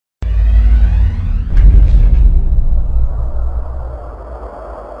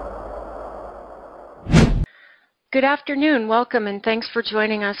Good afternoon, welcome, and thanks for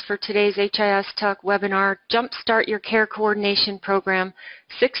joining us for today's HIS Talk webinar, Jumpstart Your Care Coordination Program,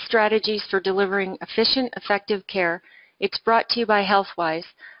 6 Strategies for Delivering Efficient, Effective Care. It's brought to you by HealthWise.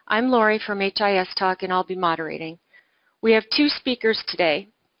 I'm Lori from HIS Talk, and I'll be moderating. We have 2 speakers today.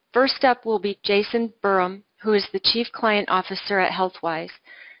 First up will be Jason Burham, who is the Chief Client Officer at HealthWise.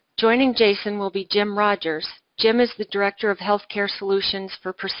 Joining Jason will be Jim Rogers. Jim is the Director of Healthcare Solutions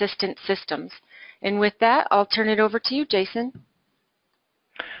for Persistent Systems. And with that, I'll turn it over to you, Jason.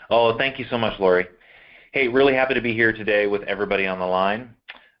 Oh, thank you so much, Lori. Hey, really happy to be here today with everybody on the line.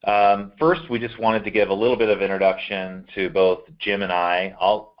 First, we just wanted to give a little bit of introduction to both Jim and I.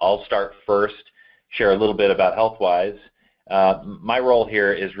 I'll start first, share a little bit about HealthWise. My role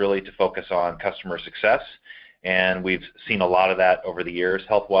here is really to focus on customer success, and we've seen a lot of that over the years.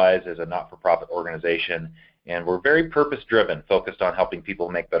 HealthWise is a not-for-profit organization, and we're very purpose-driven, focused on helping people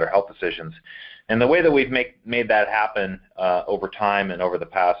make better health decisions. And the way that we've made that happen over time and over the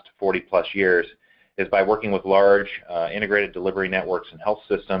past 40-plus years is by working with large integrated delivery networks and health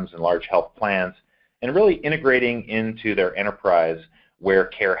systems and large health plans, and really integrating into their enterprise where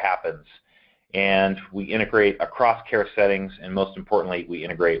care happens. And we integrate across care settings, and most importantly, we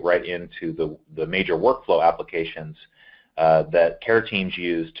integrate right into the major workflow applications that care teams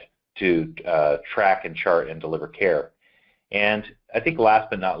use to track and chart and deliver care. And I think last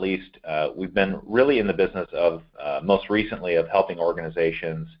but not least, we've been really in the business of, most recently, of helping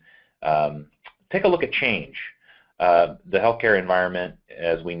organizations take a look at change. The healthcare environment,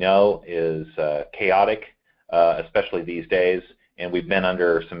 as we know, is chaotic, especially these days, and we've been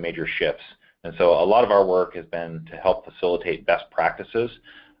under some major shifts. And so a lot of our work has been to help facilitate best practices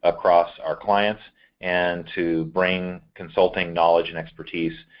across our clients and to bring consulting knowledge and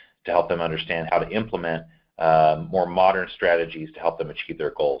expertise to help them understand how to implement more modern strategies to help them achieve their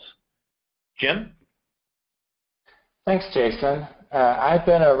goals. Jim? Thanks, Jason. I've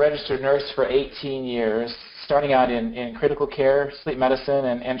been a registered nurse for 18 years, starting out in critical care, sleep medicine,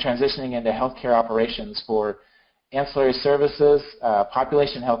 and transitioning into healthcare operations for ancillary services,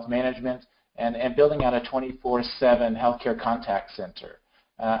 population health management, and building out a 24/7 healthcare contact center.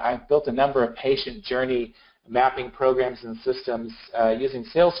 I've built a number of patient journey mapping programs and systems using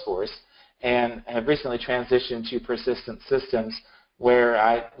Salesforce, and have recently transitioned to Persistent Systems, where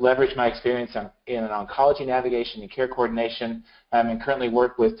I leverage my experience in oncology navigation and care coordination, and currently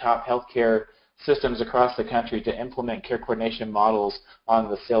work with top healthcare systems across the country to implement care coordination models on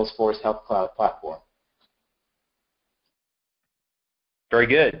the Salesforce Health Cloud platform. Very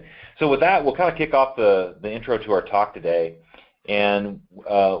good. So with that, we'll kind of kick off the intro to our talk today. And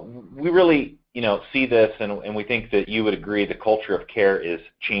we really see this, and we think that you would agree the culture of care is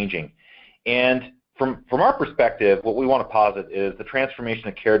changing. And from our perspective, what we want to posit is the transformation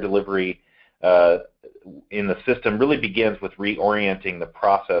of care delivery in the system really begins with reorienting the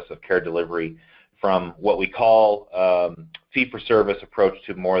process of care delivery from what we call fee-for-service approach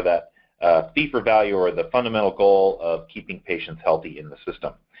to more that fee-for-value, or the fundamental goal of keeping patients healthy in the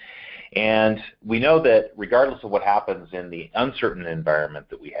system. And we know that regardless of what happens in the uncertain environment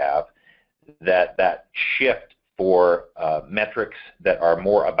that we have, that shift for metrics that are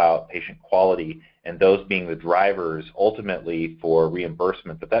more about patient quality, and those being the drivers ultimately for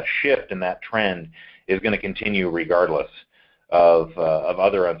reimbursement, that shift and that trend is going to continue regardless of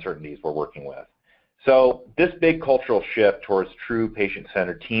other uncertainties we're working with. So this big cultural shift towards true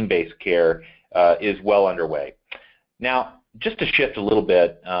patient-centered, team-based care is well underway. Now, just to shift a little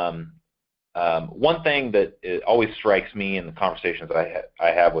bit, one thing that always strikes me in the conversations that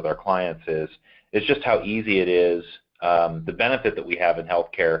I have with our clients is just how easy it is, the benefit that we have in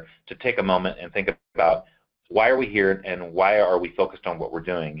healthcare, to take a moment and think about why are we here and why are we focused on what we're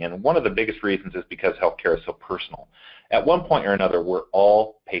doing. And one of the biggest reasons is because healthcare is so personal. At one point or another, we're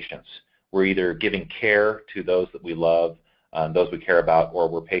all patients. We're either giving care to those that we love, those we care about, or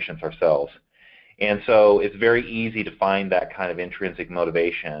we're patients ourselves. And so it's very easy to find that kind of intrinsic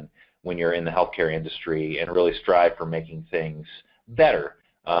motivation when you're in the healthcare industry and really strive for making things better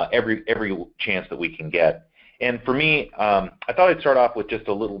every chance that we can get. And for me, I thought I'd start off with just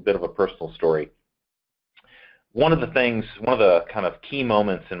a little bit of a personal story. One of the kind of key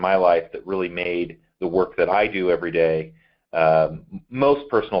moments in my life that really made the work that I do every day most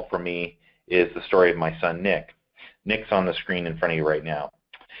personal for me is the story of my son, Nick. Nick's on the screen in front of you right now.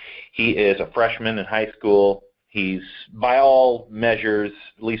 He is a freshman in high school. He's, by all measures,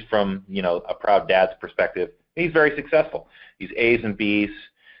 at least from a proud dad's perspective, he's very successful. He's A's and B's.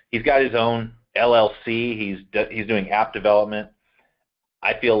 He's got his own LLC. He's doing app development.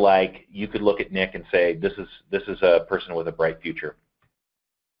 I feel like you could look at Nick and say, this is a person with a bright future.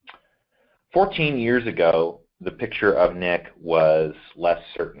 14 years ago, the picture of Nick was less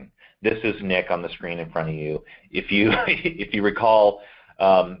certain. This is Nick on the screen in front of you. If you if you recall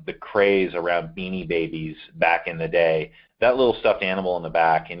the craze around Beanie Babies back in the day, that little stuffed animal in the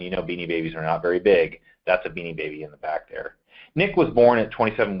back, and you know Beanie Babies are not very big, that's a Beanie Baby in the back there. Nick was born at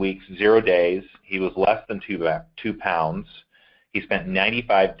 27 weeks, 0 days. He was less than 2 pounds. He spent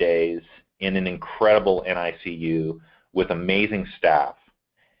 95 days in an incredible NICU with amazing staff.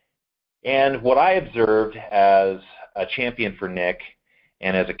 And what I observed as a champion for Nick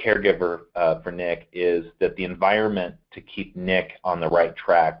and as a caregiver for Nick is that the environment to keep Nick on the right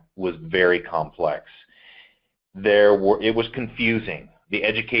track was very complex. It was confusing. The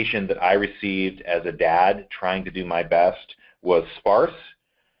education that I received as a dad trying to do my best was sparse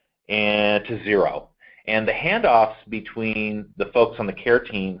and to zero. And the handoffs between the folks on the care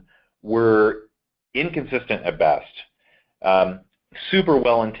team were inconsistent at best. Super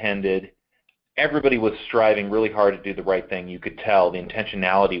well-intended. Everybody was striving really hard to do the right thing. You could tell the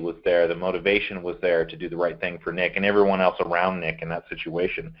intentionality was there, the motivation was there to do the right thing for Nick and everyone else around Nick in that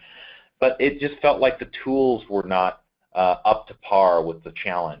situation. But it just felt like the tools were not up to par with the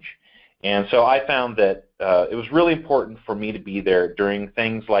challenge. And so I found that it was really important for me to be there during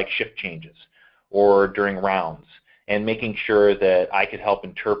things like shift changes or during rounds, and making sure that I could help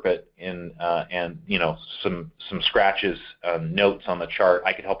interpret and you know, some scratches, notes on the chart.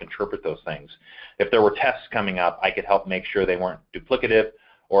 I could help interpret those things. If there were tests coming up, I could help make sure they weren't duplicative,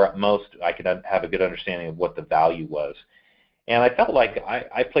 or at most I could have a good understanding of what the value was. And I felt like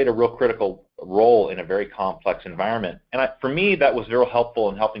I played a real critical role in a very complex environment. And for me, that was very helpful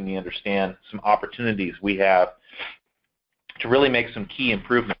in helping me understand some opportunities we have to really make some key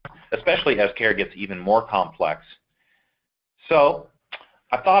improvements, especially as care gets even more complex. So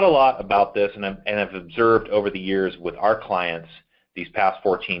I thought a lot about this, and I've observed over the years with our clients these past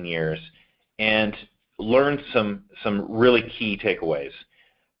 14 years, and learned some really key takeaways.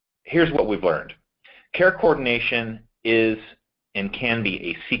 Here's what we've learned. Care coordination is and can be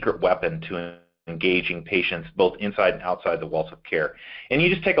a secret weapon to engaging patients both inside and outside the walls of care. And you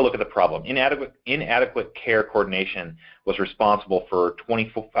just take a look at the problem. Inadequate care coordination was responsible for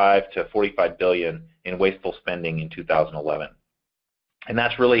 $25 to $45 billion in wasteful spending in 2011. And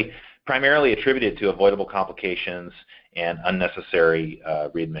that's really primarily attributed to avoidable complications and unnecessary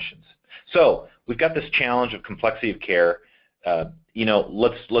readmissions. So we've got this challenge of complexity of care. You know,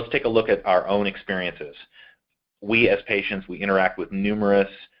 let's take a look at our own experiences. We as patients, we interact with numerous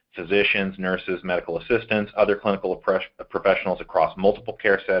physicians, nurses, medical assistants, other clinical professionals across multiple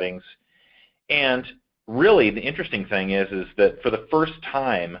care settings. And really the interesting thing is that for the first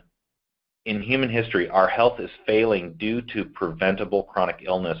time in human history, our health is failing due to preventable chronic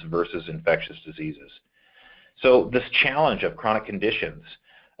illness versus infectious diseases. So this challenge of chronic conditions,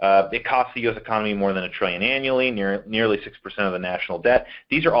 it costs the U.S. economy more than $1 trillion annually, nearly 6% of the national debt.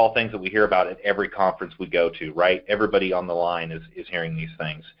 These are all things that we hear about at every conference we go to, right? Everybody on the line is hearing these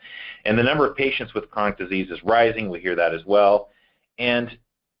things. And the number of patients with chronic disease is rising. We hear that as well. And,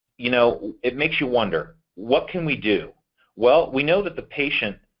 you know, it makes you wonder, what can we do? Well, we know that the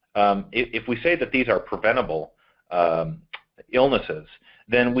patient, if we say that these are preventable illnesses,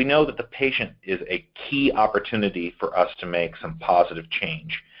 then we know that the patient is a key opportunity for us to make some positive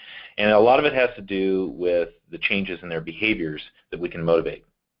change. And a lot of it has to do with the changes in their behaviors that we can motivate.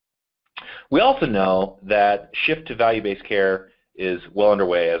 We also know that shift to value-based care is well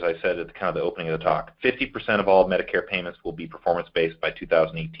underway, as I said at kind of the opening of the talk. 50% of all Medicare payments will be performance-based by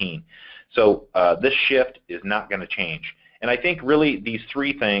 2018. So this shift is not going to change. And I think really these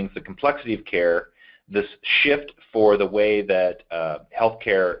three things, the complexity of care, this shift for the way that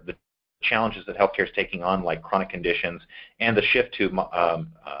healthcare, the challenges that healthcare is taking on, like chronic conditions, and the shift to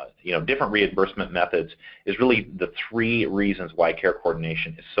you know, different reimbursement methods, is really the three reasons why care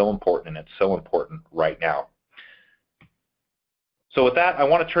coordination is so important, and it's so important right now. So with that, I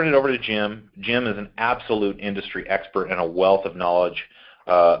want to turn it over to Jim. Jim is an absolute industry expert and a wealth of knowledge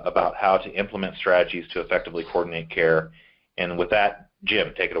about how to implement strategies to effectively coordinate care. And with that,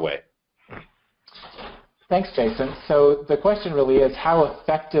 Jim, take it away. Thanks, Jason. So the question really is, how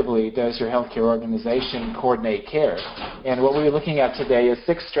effectively does your healthcare organization coordinate care? And what we're looking at today is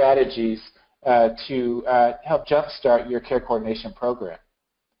 6 strategies to help jumpstart your care coordination program.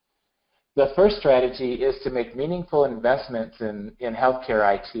 The first strategy is to make meaningful investments in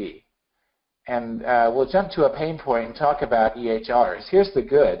healthcare IT. And we'll jump to a pain point and talk about EHRs. Here's the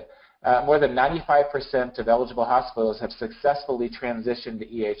good. More than 95% of eligible hospitals have successfully transitioned to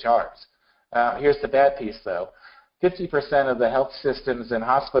EHRs. Here's the bad piece, though. 50% of the health systems and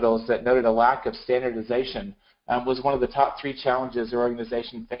hospitals that noted a lack of standardization was one of the top 3 challenges their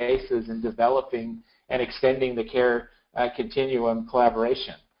organization faces in developing and extending the care continuum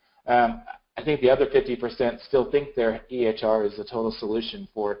collaboration. I think the other 50% still think their EHR is the total solution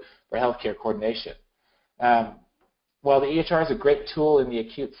for healthcare coordination. While the EHR is a great tool in the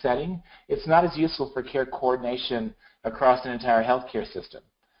acute setting, it's not as useful for care coordination across an entire healthcare system.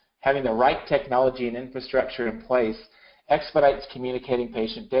 Having the right technology and infrastructure in place expedites communicating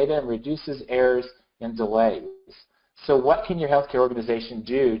patient data and reduces errors and delays. So what can your healthcare organization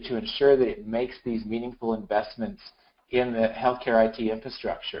do to ensure that it makes these meaningful investments in the healthcare IT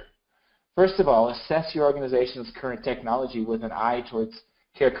infrastructure? First of all, assess your organization's current technology with an eye towards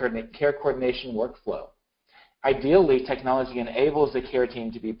care coordination workflow. Ideally, technology enables the care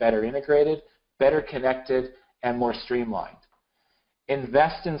team to be better integrated, better connected, and more streamlined.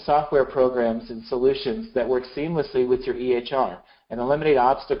 Invest in software programs and solutions that work seamlessly with your EHR and eliminate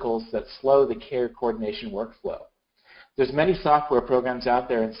obstacles that slow the care coordination workflow. There's many software programs out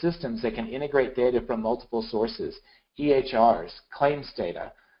there and systems that can integrate data from multiple sources, EHRs, claims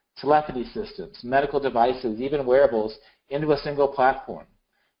data, telephony systems, medical devices, even wearables, into a single platform.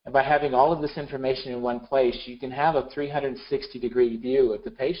 And by having all of this information in one place, you can have a 360-degree view of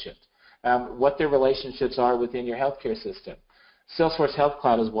the patient, what their relationships are within your healthcare system. Salesforce Health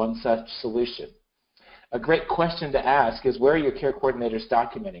Cloud is one such solution. A great question to ask is, where are your care coordinators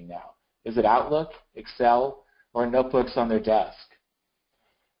documenting now? Is it Outlook, Excel, or notebooks on their desk?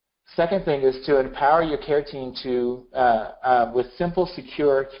 Second thing is to empower your care team with simple,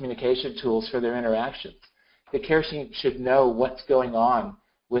 secure communication tools for their interactions. The care team should know what's going on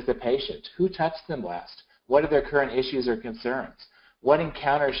with the patient. Who touched them last? What are their current issues or concerns? What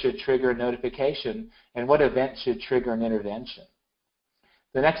encounter should trigger a notification, and what event should trigger an intervention?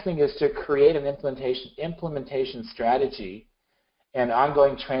 The next thing is to create an implementation strategy and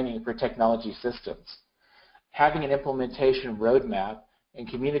ongoing training for technology systems. Having an implementation roadmap and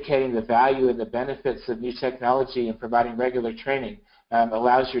communicating the value and the benefits of new technology and providing regular training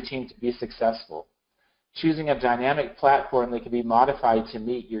allows your team to be successful. Choosing a dynamic platform that can be modified to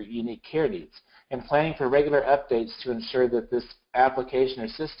meet your unique care needs, and planning for regular updates to ensure that this application or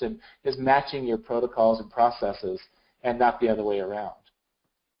system is matching your protocols and processes and not the other way around.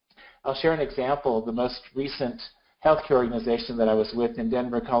 I'll share an example. The most recent healthcare organization that I was with in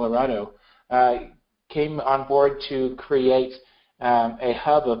Denver, Colorado, came on board to create a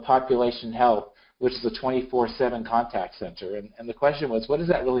hub of population health, which is a 24/7 contact center. And the question was, what does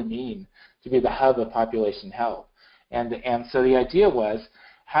that really mean to be the hub of population health? And so the idea was,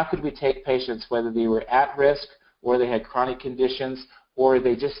 how could we take patients, whether they were at risk or they had chronic conditions or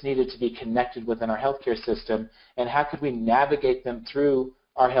they just needed to be connected within our healthcare system, and how could we navigate them through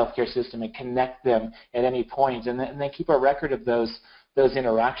our healthcare system and connect them at any point, and then keep a record of those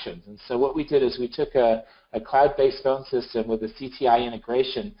interactions. And so what we did is we took a cloud-based phone system with a CTI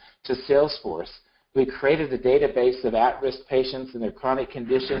integration to Salesforce. We created a database of at-risk patients and their chronic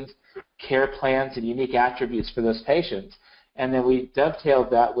conditions, care plans, and unique attributes for those patients. And then we dovetailed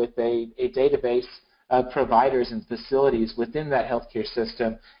that with a database of providers and facilities within that healthcare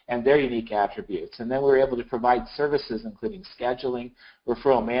system and their unique attributes. And then we were able to provide services including scheduling,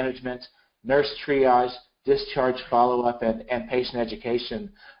 referral management, nurse triage, discharge follow-up, and patient education,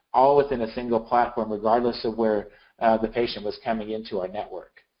 all within a single platform, regardless of where the patient was coming into our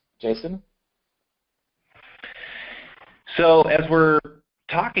network. Jason? So as we're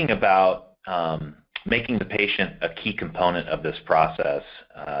talking about making the patient a key component of this process,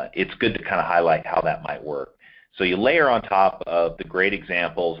 it's good to kind of highlight how that might work. So you layer on top of the great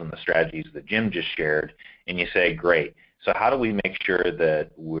examples and the strategies that Jim just shared, and you say, great, so how do we make sure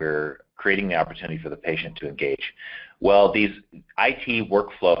that we're creating the opportunity for the patient to engage? Well, these IT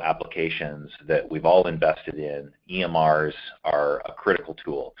workflow applications that we've all invested in, EMRs, are a critical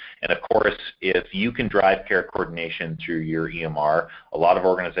tool. And of course, if you can drive care coordination through your EMR, a lot of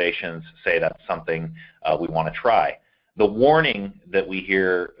organizations say that's something we want to try. The warning that we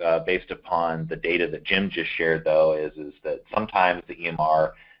hear based upon the data that Jim just shared, though, is that sometimes the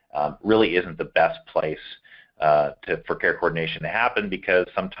EMR really isn't the best place for care coordination to happen, because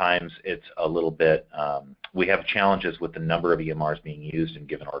sometimes it's a little bit, we have challenges with the number of EMRs being used in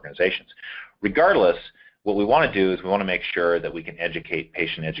given organizations. Regardless, what we want to do is we want to make sure that we can educate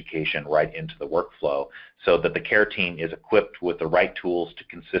patient education right into the workflow so that the care team is equipped with the right tools to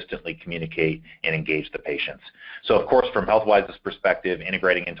consistently communicate and engage the patients. So of course, from HealthWise's perspective,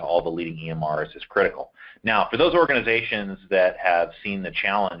 integrating into all the leading EMRs is critical. Now, for those organizations that have seen the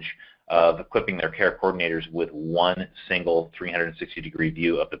challenge of equipping their care coordinators with one single 360-degree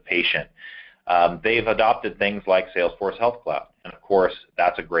view of the patient, they've adopted things like Salesforce Health Cloud. And of course,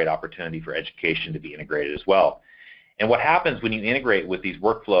 that's a great opportunity for education to be integrated as well. And what happens when you integrate with these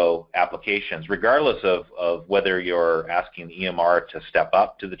workflow applications, regardless of whether you're asking the EMR to step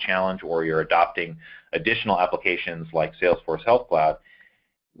up to the challenge or you're adopting additional applications like Salesforce Health Cloud,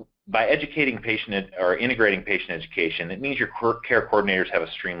 by educating patient or integrating patient education, it means your care coordinators have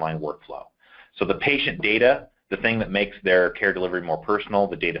a streamlined workflow. So the patient data, the thing that makes their care delivery more personal,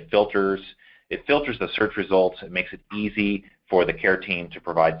 the data filters, it filters the search results. It makes it easy for the care team to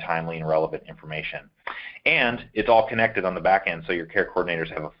provide timely and relevant information. And it's all connected on the back end, so your care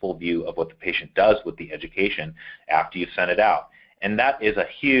coordinators have a full view of what the patient does with the education after you send it out. And that is a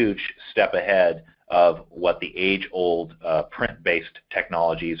huge step ahead of what the age-old print-based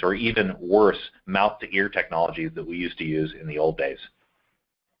technologies, or even worse, mouth-to-ear technologies that we used to use in the old days.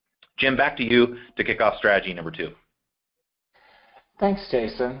 Jim, back to you to kick off strategy number 2. Thanks,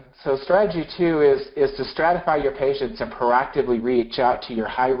 Jason. So strategy 2 is to stratify your patients and proactively reach out to your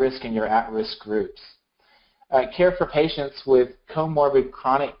high-risk and your at-risk groups. Care for patients with comorbid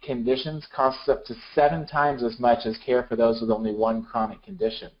chronic conditions costs up to 7 times as much as care for those with only one chronic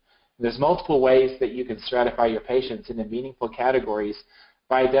condition. There's multiple ways that you can stratify your patients into meaningful categories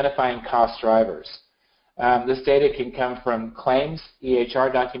by identifying cost drivers. This data can come from claims,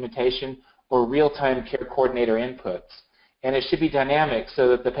 EHR documentation, or real-time care coordinator inputs. And it should be dynamic so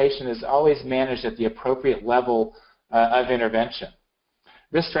that the patient is always managed at the appropriate level of intervention.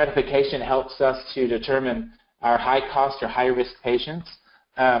 Risk stratification helps us to determine our high-cost or high-risk patients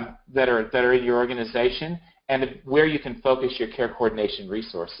that are in your organization and where you can focus your care coordination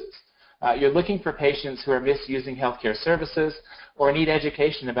resources. You're looking for patients who are misusing healthcare services or need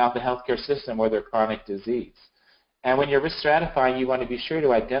education about the healthcare system or their chronic disease. And when you're risk stratifying, you want to be sure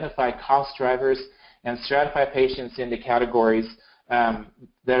to identify cost drivers and stratify patients into categories that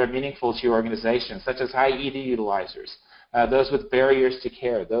are meaningful to your organization, such as high ED utilizers, those with barriers to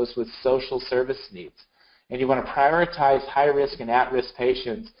care, those with social service needs. And you want to prioritize high-risk and at-risk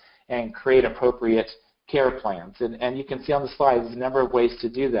patients and create appropriate care plans. And you can see on the slide there's a number of ways to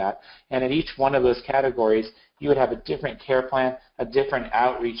do that. And in each one of those categories, you would have a different care plan, a different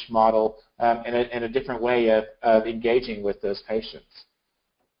outreach model, and a different way of engaging with those patients.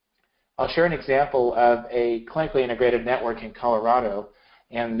 I'll share an example of a clinically integrated network in Colorado,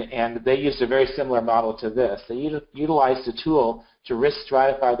 and they used a very similar model to this. They utilized a tool to risk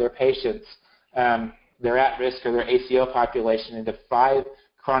stratify their patients, their at-risk or their ACO population, into 5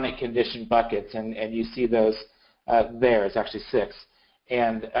 chronic condition buckets, and you see those there. It's actually 6,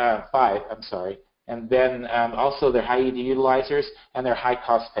 and 5, I'm sorry. And then also their high ED utilizers and their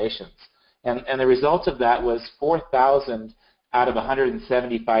high-cost patients. And the result of that was 4,000 out of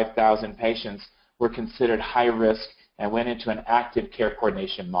 175,000 patients were considered high risk and went into an active care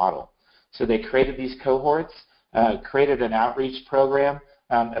coordination model. So they created these cohorts, created an outreach program,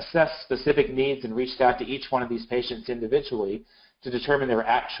 assessed specific needs, and reached out to each one of these patients individually to determine their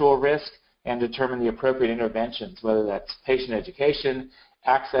actual risk and determine the appropriate interventions, whether that's patient education,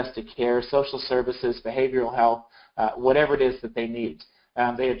 access to care, social services, behavioral health, whatever it is that they need.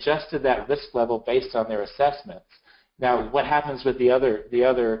 They adjusted that risk level based on their assessments. Now, what happens with the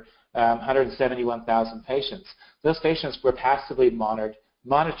other 171,000 patients? Those patients were passively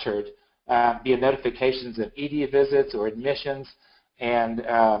monitored via notifications of ED visits or admissions and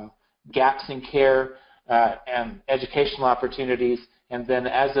gaps in care and educational opportunities. And then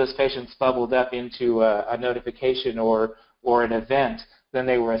as those patients bubbled up into a notification or an event, then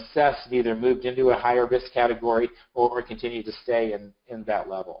they were assessed and either moved into a higher risk category or continued to stay in that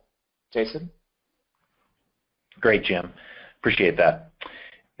level. Jason? Great, Jim. Appreciate that.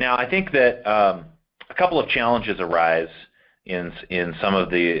 Now, I think that a couple of challenges arise in some of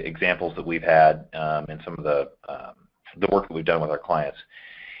the examples that we've had and some of the work that we've done with our clients.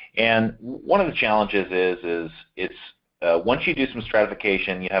 And one of the challenges is once you do some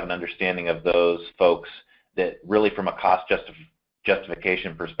stratification, you have an understanding of those folks that really, from a cost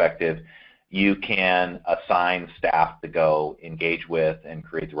justification perspective, you can assign staff to go engage with and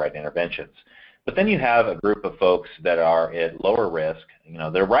create the right interventions. But then you have a group of folks that are at lower risk. You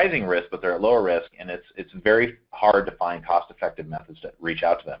know, they're rising risk, but they're at lower risk, and it's very hard to find cost-effective methods to reach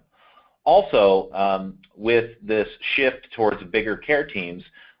out to them. Also, with this shift towards bigger care teams,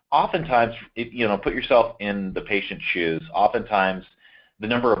 oftentimes, put yourself in the patient's shoes. Oftentimes, the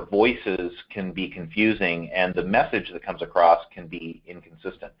number of voices can be confusing, and the message that comes across can be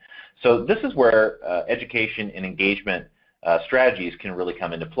inconsistent. So this is where education and engagement strategies can really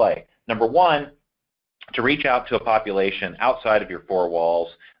come into play. Number one, to reach out to a population outside of your 4 walls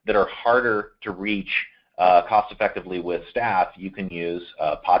that are harder to reach cost effectively with staff, you can use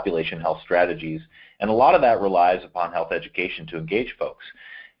population health strategies. And a lot of that relies upon health education to engage folks.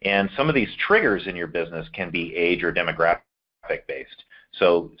 And some of these triggers in your business can be age or demographic based.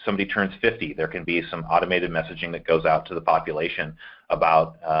 So somebody turns 50, there can be some automated messaging that goes out to the population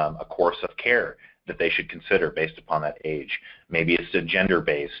about a course of care that they should consider based upon that age. Maybe it's a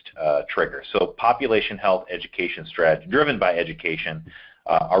gender-based trigger. So population health education strategy, driven by education,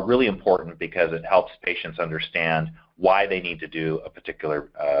 are really important because it helps patients understand why they need to do a particular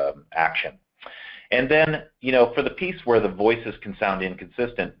action. And then, you know, for the piece where the voices can sound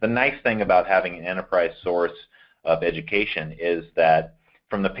inconsistent, the nice thing about having an enterprise source of education is that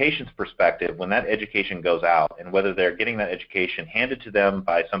from the patient's perspective, when that education goes out, and whether they're getting that education handed to them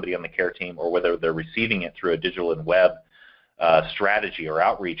by somebody on the care team or whether they're receiving it through a digital and web strategy or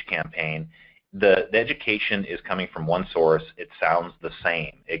outreach campaign, the education is coming from one source. It sounds the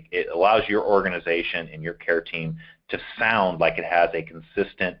same. It allows your organization and your care team to sound like it has a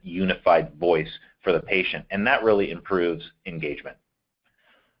consistent, unified voice for the patient, and that really improves engagement.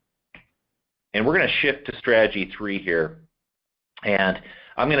 And we're going to shift to strategy 3 here, and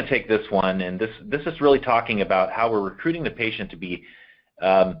I'm going to take this one, and this is really talking about how we're recruiting the patient to be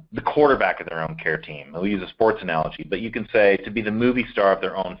the quarterback of their own care team. We'll use a sports analogy, but you can say to be the movie star of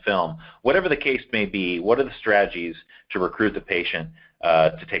their own film. Whatever the case may be, what are the strategies to recruit the patient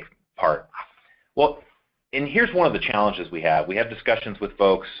to take part? Well, and here's one of the challenges we have. We have discussions with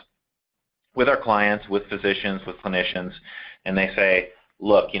folks, with our clients, with physicians, with clinicians, and they say,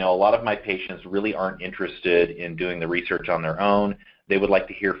 look, you know, a lot of my patients really aren't interested in doing the research on their own. They would like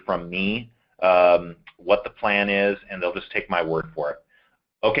to hear from me what the plan is, and they'll just take my word for it.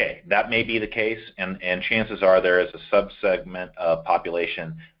 Okay, that may be the case, and chances are there is a subsegment of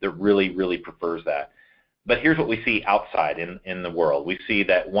population that really prefers that. But here's what we see outside in the world. We see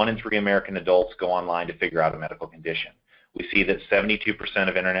that 1 in 3 American adults go online to figure out a medical condition. We see that 72%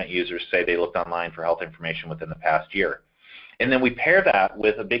 of internet users say they looked online for health information within the past year. And then we pair that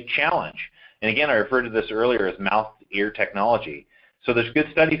with a big challenge. And again, I referred to this earlier as mouth-ear technology. So there's good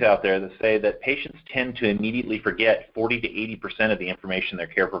studies out there that say that patients tend to immediately forget 40 to 80% of the information their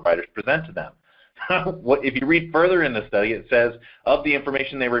care providers present to them. If you read further in the study, it says of the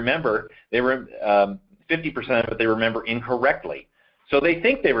information they remember, 50% of it they remember incorrectly. So they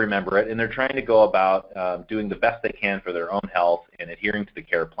think they remember it, and they're trying to go about doing the best they can for their own health and adhering to the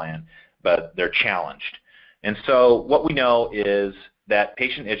care plan, but they're challenged. And so what we know is that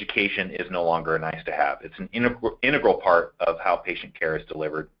patient education is no longer a nice to have. It's an integral part of how patient care is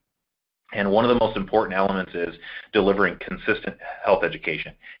delivered. And one of the most important elements is delivering consistent health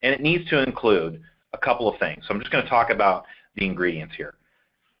education. And it needs to include a couple of things. So I'm just going to talk about the ingredients here.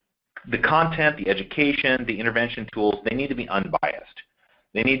 The content, the education, the intervention tools, they need to be unbiased.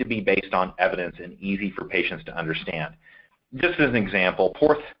 They need to be based on evidence and easy for patients to understand. Just as an example,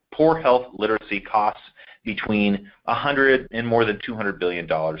 poor health literacy costs between $100 and more than $200 billion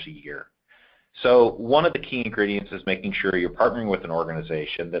a year. So one of the key ingredients is making sure you're partnering with an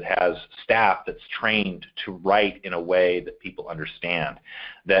organization that has staff that's trained to write in a way that people understand,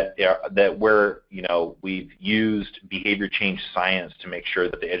 that where, you know, we've used behavior change science to make sure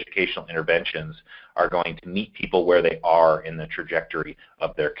that the educational interventions are going to meet people where they are in the trajectory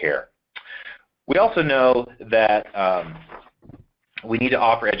of their care. We also know that we need to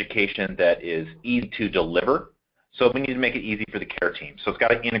offer education that is easy to deliver, so we need to make it easy for the care team. So it's got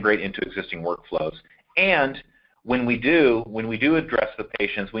to integrate into existing workflows. And when we do address the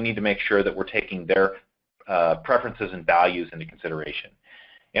patients, we need to make sure that we're taking their preferences and values into consideration.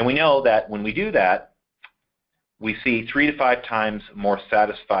 And we know that when we do that, we see 3 to 5 times more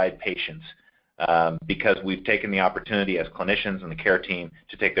satisfied patients because we've taken the opportunity as clinicians and the care team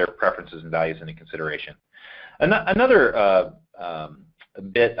to take their preferences and values into consideration. Another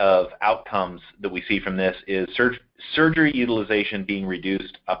bit of outcomes that we see from this is surgery utilization being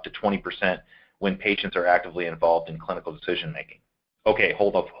reduced up to 20% when patients are actively involved in clinical decision making. Okay,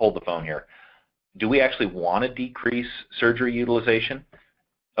 hold the phone here. Do we actually want to decrease surgery utilization?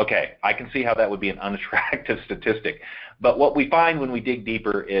 Okay, I can see how that would be an unattractive statistic. But what we find when we dig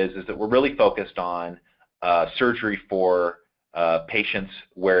deeper is that we're really focused on surgery for patients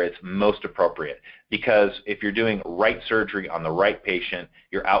where it's most appropriate. Because if you're doing right surgery on the right patient,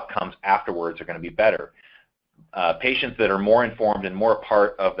 your outcomes afterwards are going to be better. Patients that are more informed and more a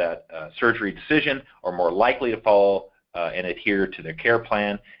part of that surgery decision are more likely to follow and adhere to their care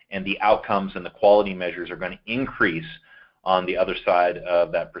plan, and the outcomes and the quality measures are going to increase on the other side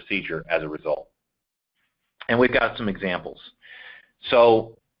of that procedure as a result. And we've got some examples.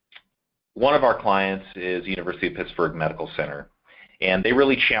 So one of our clients is University of Pittsburgh Medical Center, and they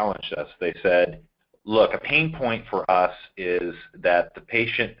really challenged us. They said, look, a pain point for us is that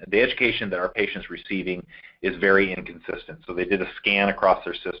the education that our patient's receiving is very inconsistent. So they did a scan across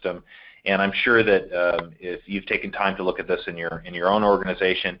their system, and I'm sure that if you've taken time to look at this in your own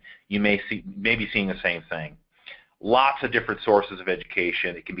organization, you may be seeing the same thing. Lots of different sources of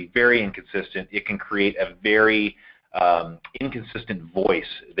education. It can be very inconsistent. It can create a very inconsistent voice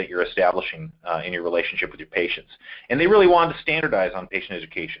that you're establishing in your relationship with your patients. And they really wanted to standardize on patient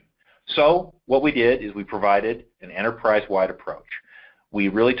education. So what we did is we provided an enterprise-wide approach. We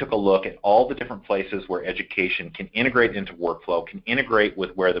really took a look at all the different places where education can integrate into workflow, can integrate with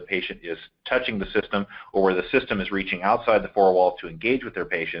where the patient is touching the system or where the system is reaching outside the four walls to engage with their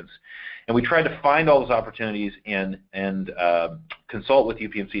patients. And we tried to find all those opportunities and consult with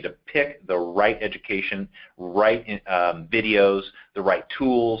UPMC to pick the right education, right videos, the right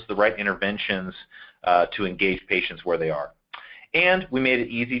tools, the right interventions to engage patients where they are. And we made it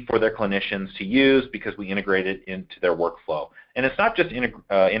easy for their clinicians to use because we integrated into their workflow. And it's not just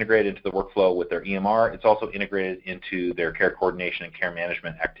integrated into the workflow with their EMR, it's also integrated into their care coordination and care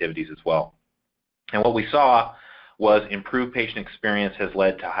management activities as well. And what we saw was improved patient experience has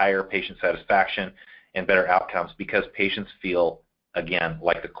led to higher patient satisfaction and better outcomes because patients feel, again,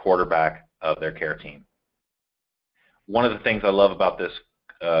 like the quarterback of their care team. One of the things I love about this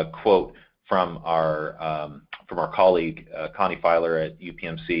quote from our colleague, Connie Filer at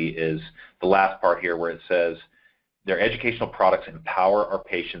UPMC, is the last part here where it says, their educational products empower our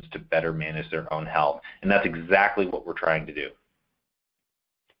patients to better manage their own health. And that's exactly what we're trying to do.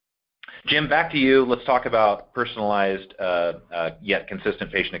 Jim, back to you. Let's talk about personalized yet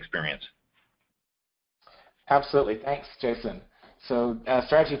consistent patient experience. Absolutely. Thanks, Jason. So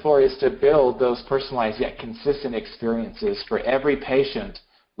strategy 4 is to build those personalized yet consistent experiences for every patient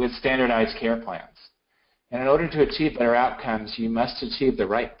with standardized care plans. And in order to achieve better outcomes, you must achieve the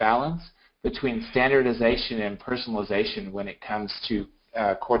right balance between standardization and personalization when it comes to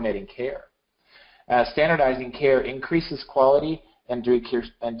coordinating care. Standardizing care increases quality and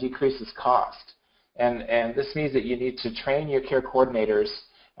decreases cost. And this means that you need to train your care coordinators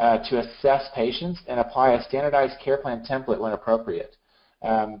to assess patients and apply a standardized care plan template when appropriate.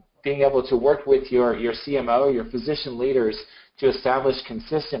 Being able to work with your CMO, your physician leaders, to establish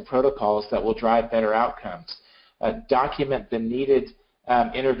consistent protocols that will drive better outcomes. Document the needed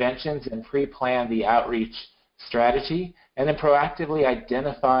interventions and pre-plan the outreach strategy, and then proactively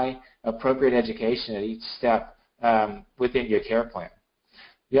identify appropriate education at each step within your care plan.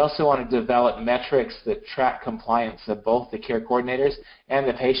 You also want to develop metrics that track compliance of both the care coordinators and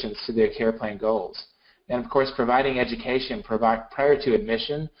the patients to their care plan goals. And of course, providing education prior to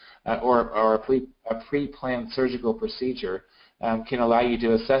admission or a pre-planned surgical procedure can allow you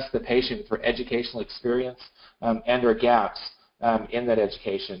to assess the patient for educational experience and or gaps in that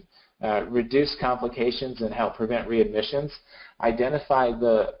education, reduce complications and help prevent readmissions, identify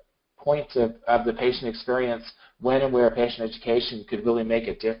the points of the patient experience when and where patient education could really make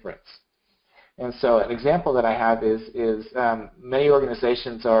a difference. And so an example that I have is many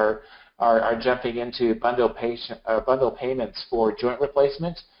organizations are jumping into bundle payments for joint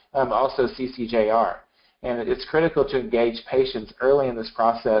replacement, also CCJR. And it's critical to engage patients early in this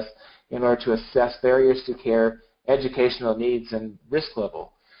process in order to assess barriers to care, educational needs, and risk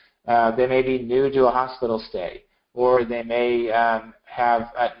level. They may be new to a hospital stay, or they may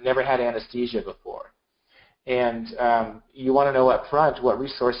have never had anesthesia before. And you want to know up front what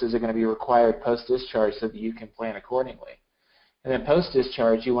resources are going to be required post-discharge so that you can plan accordingly. And then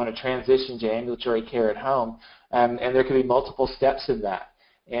post-discharge, you want to transition to ambulatory care at home, and there can be multiple steps in that.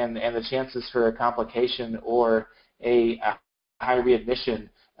 And the chances for a complication or a high readmission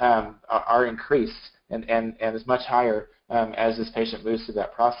are increased and is much higher as this patient moves through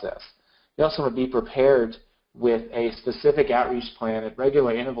that process. You also want to be prepared with a specific outreach plan at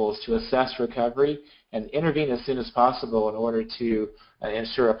regular intervals to assess recovery and intervene as soon as possible in order to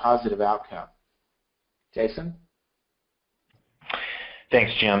ensure a positive outcome. Jason?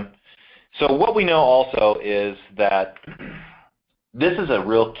 Thanks, Jim. So what we know also is that this is a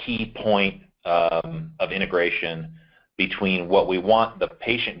real key point of integration between what we want the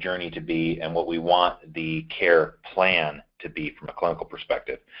patient journey to be and what we want the care plan to be from a clinical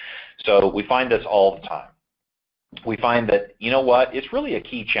perspective. So we find this all the time. We find that, you know what, it's really a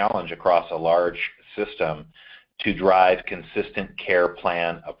key challenge across a large system to drive consistent care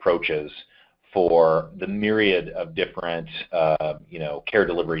plan approaches for the myriad of different care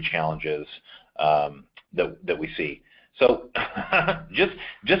delivery challenges that we see. So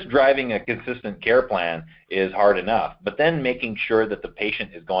just driving a consistent care plan is hard enough, but then making sure that the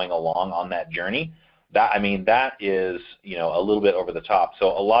patient is going along on that journey, that is a little bit over the top. So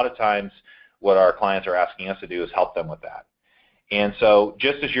a lot of times what our clients are asking us to do is help them with that. And so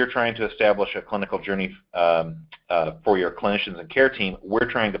just as you're trying to establish a clinical journey for your clinicians and care team, we're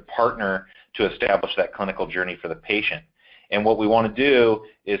trying to partner to establish that clinical journey for the patient. And what we want to do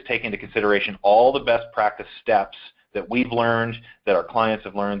is take into consideration all the best practice steps that we've learned, that our clients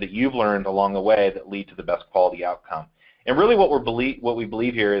have learned, that you've learned along the way that lead to the best quality outcome. And really what we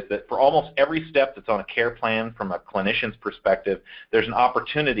believe here is that for almost every step that's on a care plan from a clinician's perspective, there's an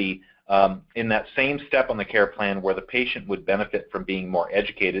opportunity in that same step on the care plan where the patient would benefit from being more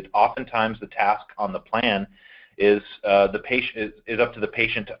educated. Oftentimes the task on the plan is up to the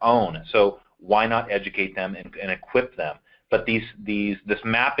patient to own. So why not educate them and equip them? But this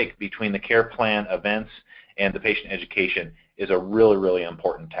mapping between the care plan events and the patient education is a really, really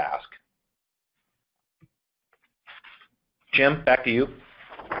important task. Jim, back to you.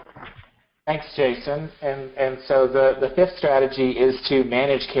 Thanks, Jason. And so the fifth strategy is to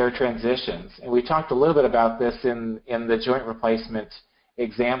manage care transitions. And we talked a little bit about this in the joint replacement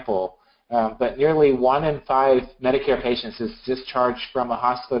example. But nearly 1 in 5 Medicare patients is discharged from a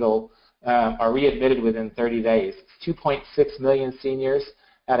hospital are readmitted within 30 days. It's 2.6 million seniors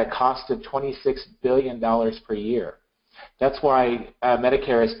at a cost of $26 billion per year. That's why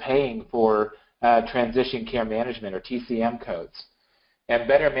Medicare is paying for transition care management, or TCM codes. And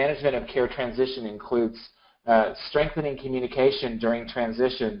better management of care transition includes strengthening communication during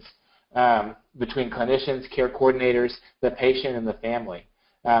transitions between clinicians, care coordinators, the patient, and the family.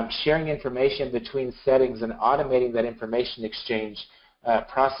 Sharing information between settings and automating that information exchange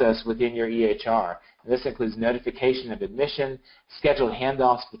process within your EHR. And this includes notification of admission, scheduled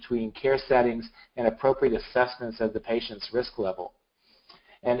handoffs between care settings, and appropriate assessments of the patient's risk level.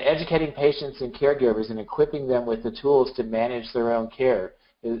 And educating patients and caregivers and equipping them with the tools to manage their own care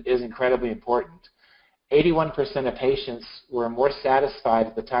is incredibly important. 81% of patients were more satisfied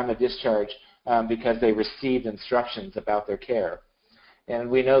at the time of discharge because they received instructions about their care. And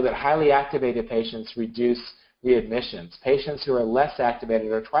we know that highly activated patients reduce readmissions. Patients who are less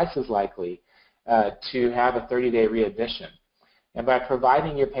activated are twice as likely to have a 30-day readmission. And by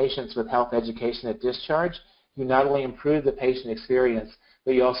providing your patients with health education at discharge, you not only improve the patient experience,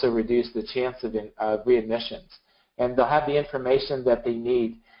 but you also reduce the chance of readmissions. And they'll have the information that they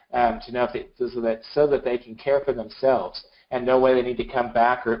need to know so that they can care for themselves and know whether they need to come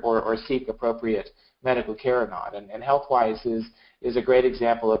back or seek appropriate medical care or not. And HealthWise is a great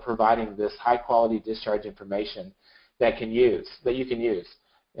example of providing this high-quality discharge information that you can use.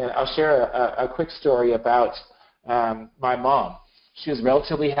 And I'll share a quick story about my mom. She was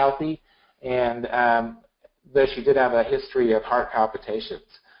relatively healthy, and though she did have a history of heart palpitations.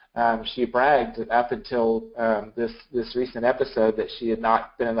 She bragged up until this recent episode that she had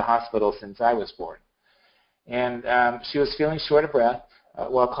not been in the hospital since I was born. And she was feeling short of breath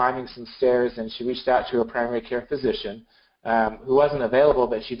while climbing some stairs, and she reached out to her primary care physician, who wasn't available,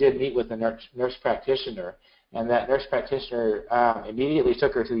 but she did meet with a nurse practitioner. And that nurse practitioner immediately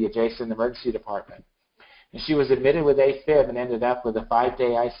took her to the adjacent emergency department. And she was admitted with AFib and ended up with a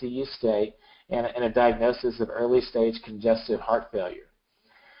 5-day ICU stay and a diagnosis of early-stage congestive heart failure.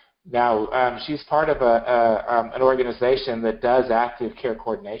 Now, she's part of an organization that does active care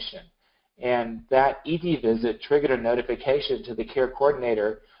coordination. And that ED visit triggered a notification to the care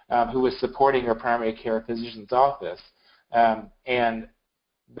coordinator who was supporting her primary care physician's office. And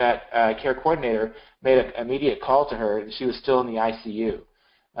that care coordinator made an immediate call to her, and she was still in the ICU.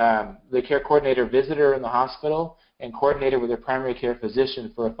 The care coordinator visited her in the hospital and coordinated with her primary care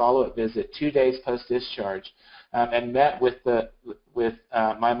physician for a follow-up visit 2 days post-discharge, and met with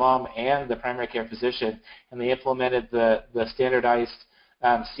my mom and the primary care physician, and they implemented the standardized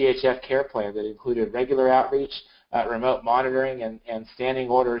CHF care plan that included regular outreach, remote monitoring, and standing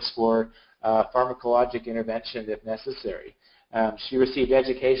orders for pharmacologic intervention if necessary. She received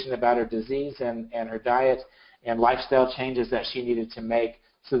education about her disease and her diet and lifestyle changes that she needed to make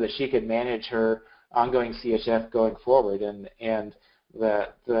so that she could manage her ongoing CHF going forward. And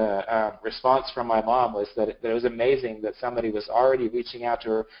the response from my mom was that it was amazing that somebody was already reaching out to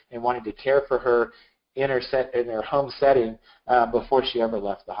her and wanting to care for her in her home setting before she ever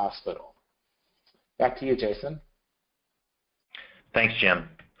left the hospital. Back to you, Jason. Thanks, Jim.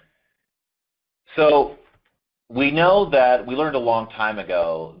 So we know that we learned a long time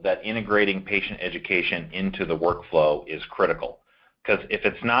ago that integrating patient education into the workflow is critical, because if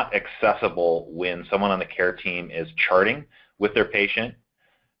it's not accessible when someone on the care team is charting with their patient,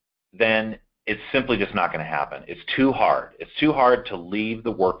 then it's simply just not going to happen. It's too hard. It's too hard to leave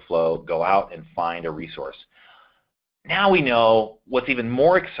the workflow, go out and find a resource. Now we know what's even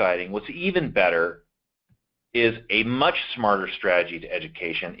more exciting, what's even better, is a much smarter strategy to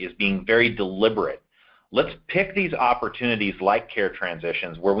education is being very deliberate. Let's pick these opportunities like care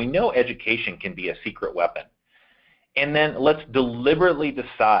transitions where we know education can be a secret weapon. And then let's deliberately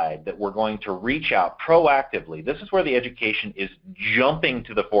decide that we're going to reach out proactively. This is where the education is jumping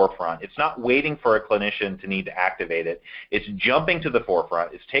to the forefront. It's not waiting for a clinician to need to activate it. It's jumping to the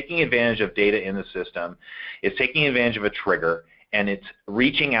forefront. It's taking advantage of data in the system. It's taking advantage of a trigger, and it's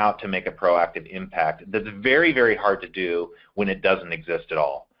reaching out to make a proactive impact. That's very, very hard to do when it doesn't exist at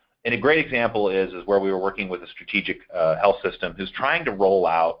all. And a great example is where we were working with a strategic health system who's trying to roll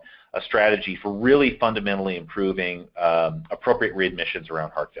out a strategy for really fundamentally improving appropriate readmissions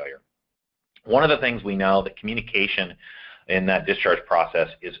around heart failure. One of the things we know that communication in that discharge process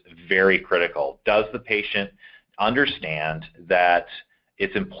is very critical. Does the patient understand that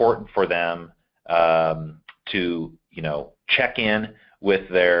it's important for them to, check in with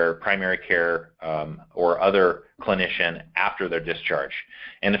their primary care or other clinician after their discharge?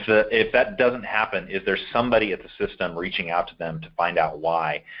 And if that doesn't happen, is there somebody at the system reaching out to them to find out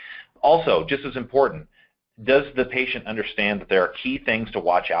why? Also, just as important, does the patient understand that there are key things to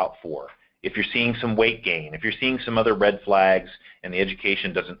watch out for? If you're seeing some weight gain, if you're seeing some other red flags, and the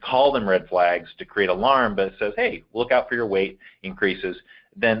education doesn't call them red flags to create alarm, but it says, hey, look out for your weight increases,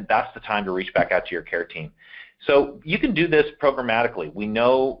 then that's the time to reach back out to your care team. So you can do this programmatically. We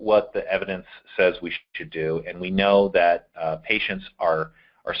know what the evidence says we should do, and we know that patients are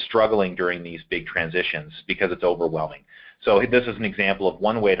struggling during these big transitions because it's overwhelming. So this is an example of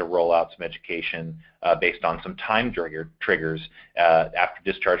one way to roll out some education based on some time triggers after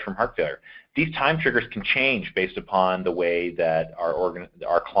discharge from heart failure. These time triggers can change based upon the way that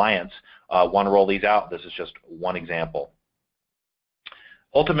our clients want to roll these out. This is just one example.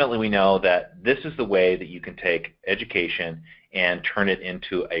 Ultimately, we know that this is the way that you can take education and turn it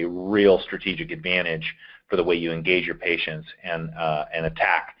into a real strategic advantage for the way you engage your patients and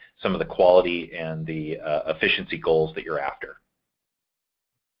attack some of the quality and the efficiency goals that you're after.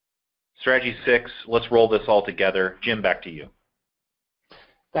 Strategy 6, let's roll this all together. Jim, back to you.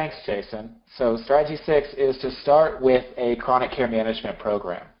 Thanks, Jason. So strategy 6 is to start with a chronic care management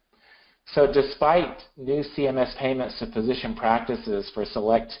program. So despite new CMS payments to physician practices for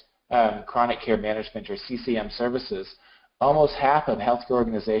select chronic care management or CCM services, almost half of healthcare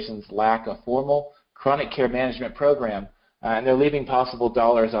organizations lack a formal chronic care management program, and they're leaving possible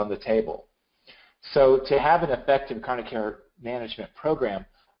dollars on the table. So to have an effective chronic care management program,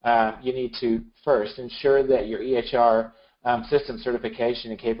 you need to first ensure that your EHR system certification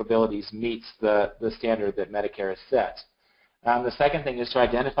and capabilities meets the standard that Medicare has set. The second thing is to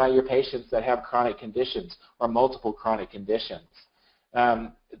identify your patients that have chronic conditions or multiple chronic conditions.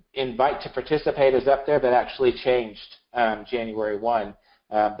 Invite to participate is up there, but actually changed January 1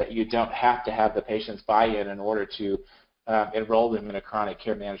 that you don't have to have the patient's buy-in in order to enroll them in a chronic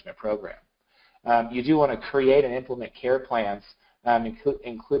care management program. You do want to create and implement care plans,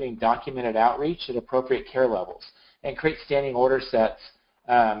 including documented outreach at appropriate care levels, and create standing order sets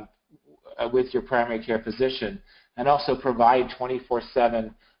with your primary care physician, and also provide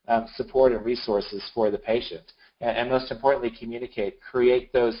 24/7 support and resources for the patient. And most importantly,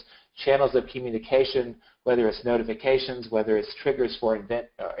 create those channels of communication, whether it's notifications, whether it's triggers for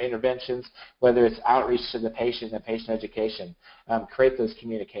interventions, whether it's outreach to the patient and patient education. Create those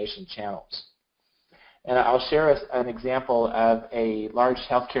communication channels. And I'll share an example of a large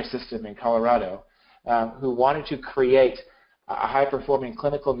healthcare system in Colorado who wanted to create a high-performing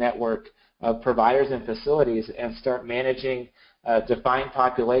clinical network of providers and facilities and start managing defined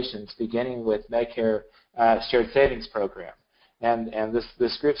populations, beginning with Medicare Shared Savings Program. And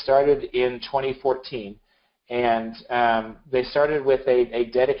this group started in 2014, and they started with a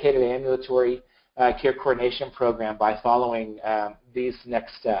dedicated ambulatory care coordination program by following these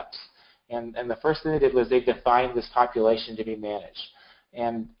next steps. And the first thing they did was they defined this population to be managed.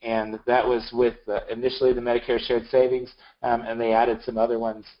 And that was with initially the Medicare Shared Savings, and they added some other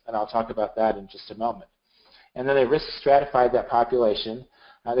ones, and I'll talk about that in just a moment. And then they risk stratified that population.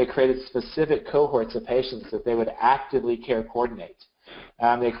 They created specific cohorts of patients that they would actively care coordinate.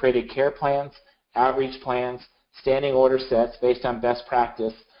 They created care plans, outreach plans, standing order sets based on best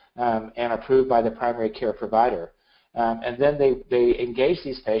practice and approved by the primary care provider. And then they engaged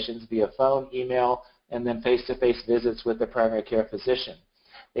these patients via phone, email, and then face-to-face visits with the primary care physician.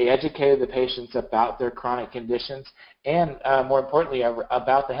 They educated the patients about their chronic conditions and, more importantly,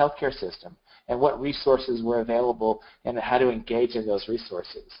 about the healthcare system and what resources were available and how to engage in those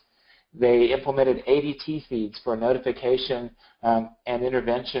resources. They implemented ADT feeds for notification and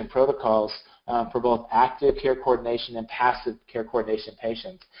intervention protocols for both active care coordination and passive care coordination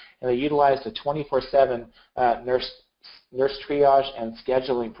patients. And they utilized a 24/7 nurse triage and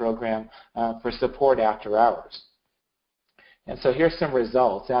scheduling program for support after hours. And so here's some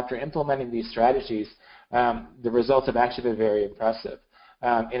results. After implementing these strategies, the results have actually been very impressive.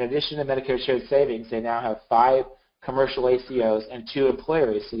 In addition to Medicare shared savings, they now have 5 commercial ACOs and 2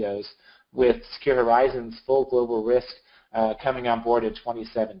 employer ACOs, with Secure Horizons full global risk coming on board in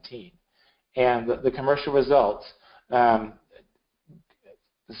 2017. And the commercial results, 0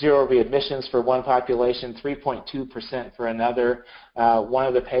 readmissions for one population, 3.2% for another. One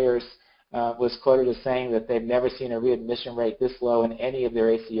of the payers was quoted as saying that they've never seen a readmission rate this low in any of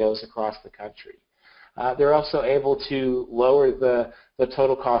their ACOs across the country. They're also able to lower the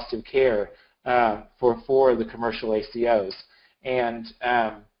total cost of care for 4 of the commercial ACOs. And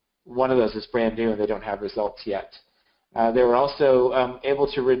one of those is brand new and they don't have results yet. They were also able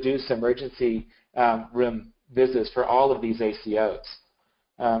to reduce emergency room visits for all of these ACOs.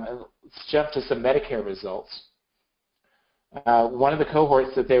 Let's jump to some Medicare results. One of the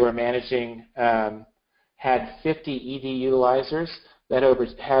cohorts that they were managing had 50 ED utilizers that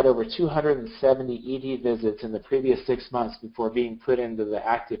had over 270 ED visits in the previous 6 months before being put into the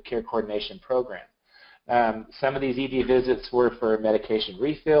active care coordination program. Some of these ED visits were for medication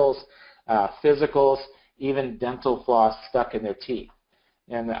refills, physicals, even dental floss stuck in their teeth.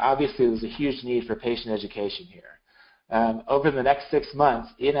 And obviously there's a huge need for patient education here. Over the next 6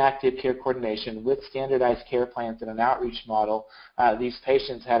 months, in active care coordination with standardized care plans and an outreach model, these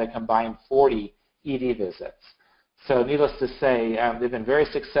patients had a combined 40 ED visits. So needless to say, they've been very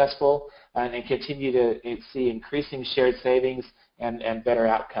successful and continue to see increasing shared savings and better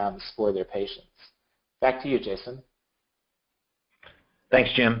outcomes for their patients. Back to you, Jason.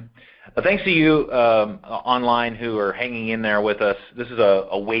 Thanks, Jim. Thanks to you online who are hanging in there with us. This is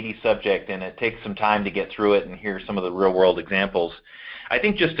a weighty subject, and it takes some time to get through it and hear some of the real-world examples. I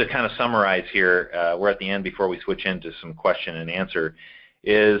think just to kind of summarize here, we're at the end before we switch into some question and answer,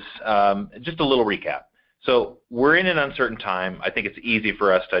 is just a little recap. So we're in an uncertain time. I think it's easy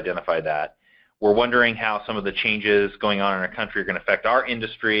for us to identify that. We're wondering how some of the changes going on in our country are going to affect our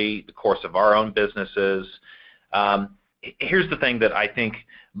industry, the course of our own businesses. Here's the thing that I think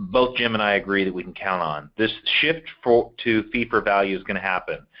both Jim and I agree that we can count on. This shift to fee-for-value is going to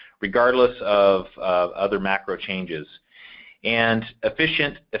happen, regardless of other macro changes. And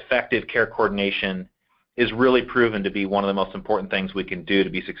efficient, effective care coordination is really proven to be one of the most important things we can do to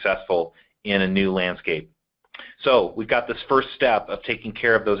be successful in a new landscape. So we've got this first step of taking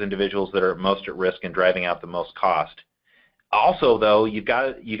care of those individuals that are most at risk and driving out the most cost. Also, though, you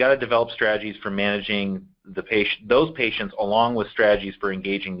got to develop strategies for managing those patients, along with strategies for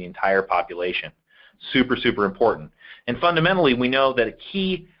engaging the entire population. Super, super important. And fundamentally, we know that a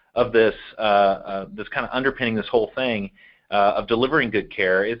key of this, this kind of underpinning this whole thing of delivering good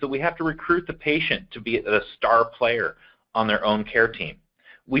care is that we have to recruit the patient to be a star player on their own care team.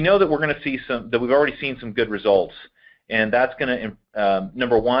 We know that we're going to see that we've already seen some good results, and that's going to,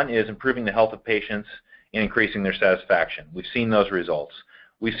 number one, is improving the health of patients and increasing their satisfaction. We've seen those results.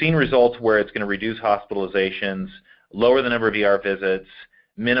 We've seen results where it's going to reduce hospitalizations, lower the number of ER visits,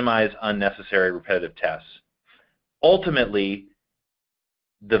 minimize unnecessary repetitive tests. Ultimately,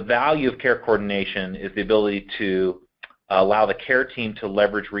 the value of care coordination is the ability to allow the care team to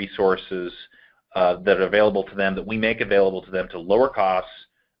leverage resources that are available to them, that we make available to them, to lower costs,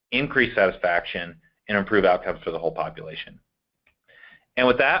 increase satisfaction, and improve outcomes for the whole population. And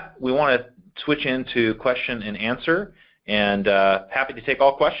with that, we want to switch into question and answer, and happy to take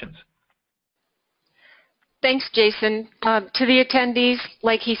all questions. Thanks, Jason. To the attendees,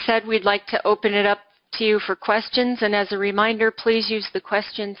 like he said, we'd like to open it up to you for questions, and as a reminder, please use the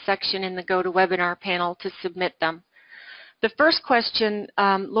questions section in the GoToWebinar panel to submit them. The first question,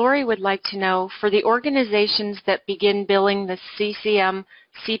 Lori would like to know, for the organizations that begin billing the CCM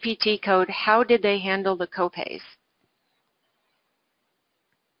CPT code, how did they handle the copays?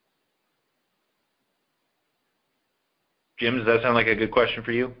 Jim, does that sound like a good question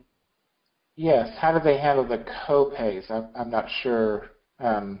for you? Yes. How do they handle the copays? I'm not sure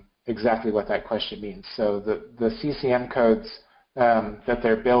exactly what that question means. So the CCM codes that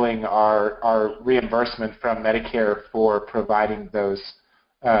they're billing are reimbursement from Medicare for providing those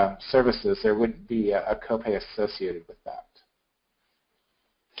services. There wouldn't be a copay associated with that.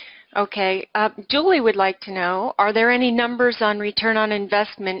 Okay. Julie would like to know, are there any numbers on return on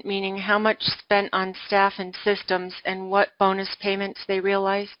investment, meaning how much spent on staff and systems and what bonus payments they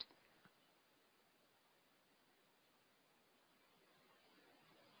realized?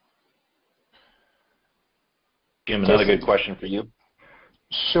 Jim, another good question for you.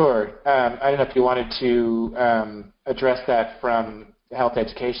 Sure. I don't know if you wanted to address that from the health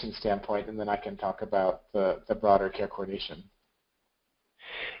education standpoint, and then I can talk about the broader care coordination.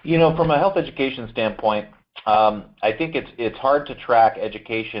 You know, from a health education standpoint, I think it's hard to track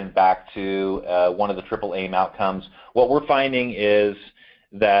education back to one of the triple aim outcomes. What we're finding is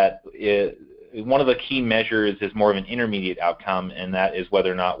that one of the key measures is more of an intermediate outcome, and that is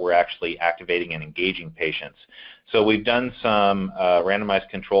whether or not we're actually activating and engaging patients. So we've done some randomized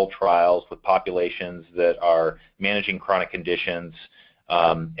controlled trials with populations that are managing chronic conditions,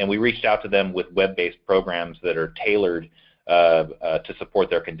 and we reached out to them with web-based programs that are tailored to support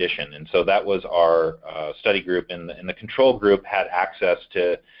their condition. And so that was our study group, and the control group had access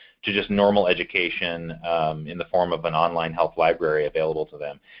to just normal education in the form of an online health library available to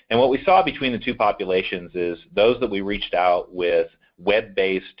them. And what we saw between the two populations is those that we reached out with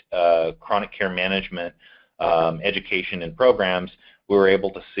web-based chronic care management education and programs, we were able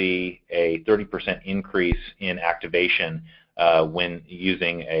to see a 30% increase in activation when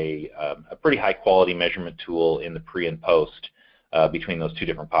using a pretty high-quality measurement tool in the pre and post between those two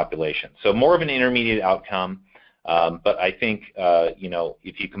different populations. So more of an intermediate outcome, but I think you know,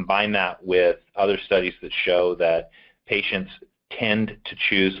 if you combine that with other studies that show that patients tend to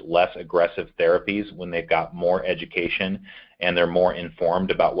choose less aggressive therapies when they've got more education and they're more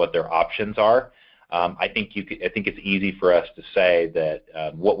informed about what their options are, I think it's easy for us to say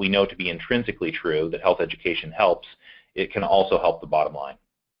that what we know to be intrinsically true, that health education helps, it can also help the bottom line.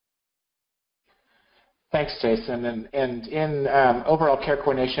 Thanks, Jason. And in overall care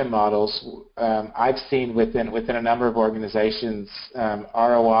coordination models, I've seen within a number of organizations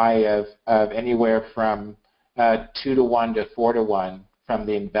ROI of anywhere from 2 to 1 to 4 to 1 from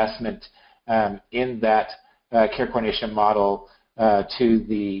the investment in that care coordination model to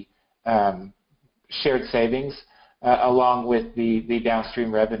the shared savings, along with the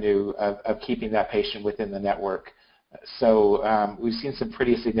downstream revenue of keeping that patient within the network. So we've seen some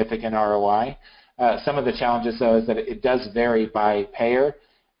pretty significant ROI. Some of the challenges, though, is that it does vary by payer,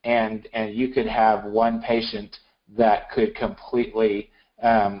 and you could have one patient that could completely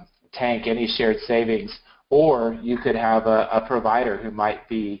tank any shared savings, or you could have a provider who might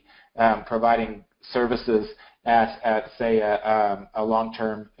be providing services at say, a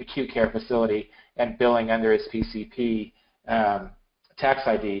long-term acute care facility and billing under its PCP tax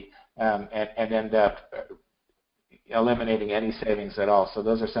ID and end up eliminating any savings at all. So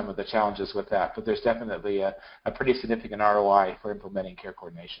those are some of the challenges with that. But there's definitely a pretty significant ROI for implementing care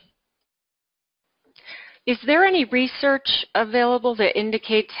coordination. Is there any research available that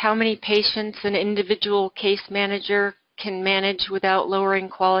indicates how many patients an individual case manager can manage without lowering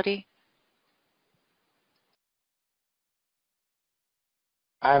quality?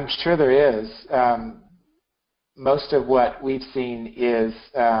 I'm sure there is. Most of what we've seen is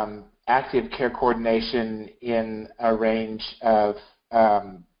active care coordination in a range of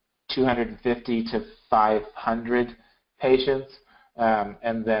 250 to 500 patients,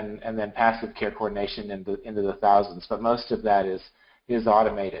 and then passive care coordination into the thousands. But most of that is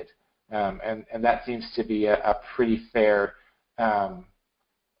automated, and that seems to be a pretty fair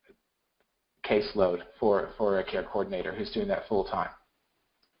caseload for a care coordinator who's doing that full time.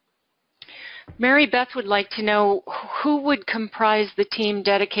 Mary Beth would like to know who would comprise the team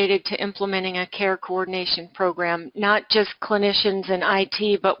dedicated to implementing a care coordination program, not just clinicians and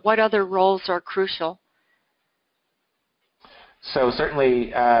IT, but what other roles are crucial? So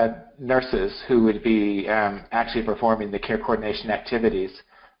certainly nurses who would be actually performing the care coordination activities,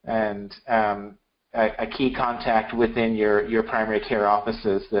 and a key contact within your primary care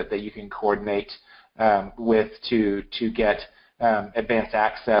offices that you can coordinate with to get advanced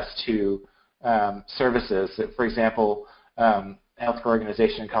access to services. For example, healthcare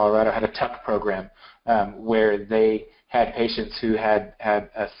organization in Colorado had a TUC program where they had patients who had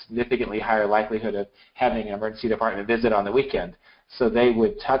a significantly higher likelihood of having an emergency department visit on the weekend. So they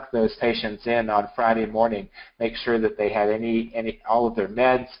would tuck those patients in on Friday morning, make sure that they had all of their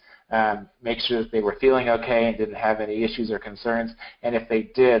meds, make sure that they were feeling okay and didn't have any issues or concerns. And if they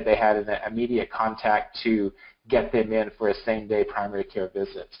did, they had an immediate contact to get them in for a same-day primary care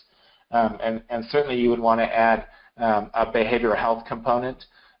visit. And certainly you would want to add a behavioral health component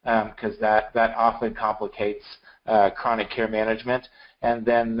because that often complicates chronic care management. And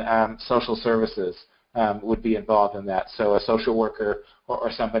then social services would be involved in that. So a social worker or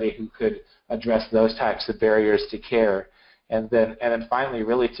somebody who could address those types of barriers to care. And then finally,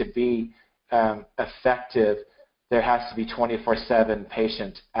 really to be effective, there has to be 24/7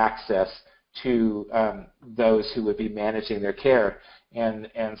 patient access to those who would be managing their care. And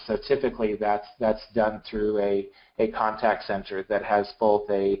so typically that's done through a contact center that has both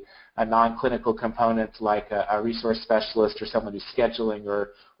a non-clinical component like a resource specialist or someone who's scheduling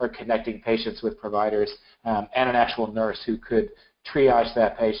or connecting patients with providers, and an actual nurse who could triage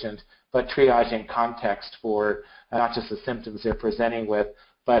that patient, but triage in context for not just the symptoms they're presenting with,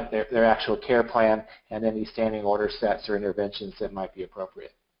 but their actual care plan and any standing order sets or interventions that might be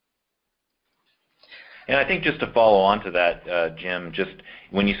appropriate. And I think just to follow on to that, Jim, just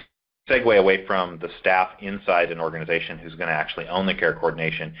when you segue away from the staff inside an organization who's going to actually own the care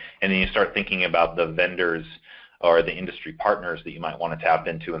coordination, and then you start thinking about the vendors or the industry partners that you might want to tap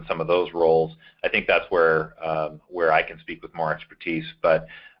into in some of those roles, I think that's where I can speak with more expertise. But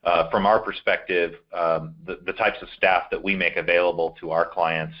from our perspective, the types of staff that we make available to our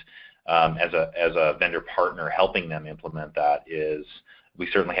clients as a vendor partner helping them implement that is we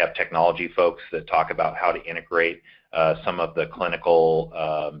certainly have technology folks that talk about how to integrate some of the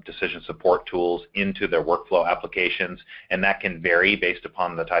clinical decision support tools into their workflow applications, and that can vary based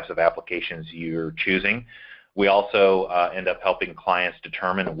upon the types of applications you're choosing. We also end up helping clients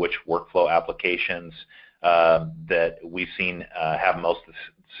determine which workflow applications that we've seen have most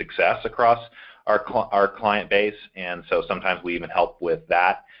success across our client base, and so sometimes we even help with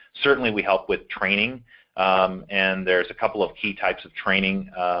that. Certainly we help with training, and there's a couple of key types of training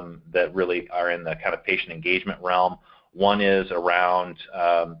that really are in the kind of patient engagement realm. One is around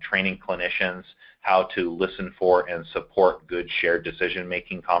training clinicians how to listen for and support good shared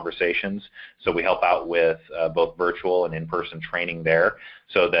decision-making conversations. So we help out with both virtual and in-person training there,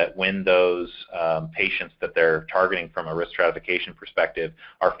 so that when those patients that they're targeting from a risk stratification perspective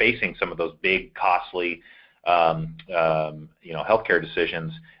are facing some of those big, costly healthcare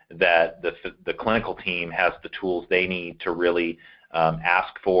decisions, that the clinical team has the tools they need to really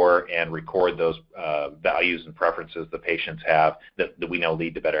ask for and record those values and preferences the patients have that we know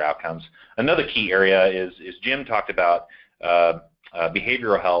lead to better outcomes. Another key area is Jim talked about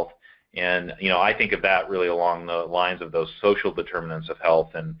behavioral health, and I think of that really along the lines of those social determinants of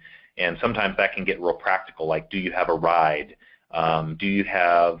health, and sometimes that can get real practical, like do you have a ride? Do you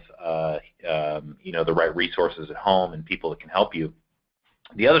have the right resources at home and people that can help you?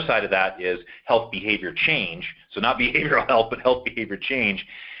 The other side of that is health behavior change, so not behavioral health, but health behavior change.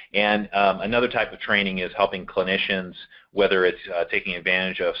 And another type of training is helping clinicians, whether it's taking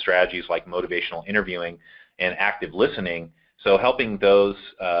advantage of strategies like motivational interviewing and active listening, so helping those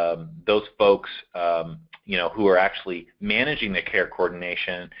folks who are actually managing the care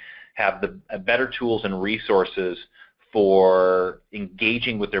coordination have the better tools and resources for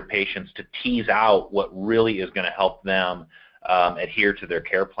engaging with their patients to tease out what really is going to help them adhere to their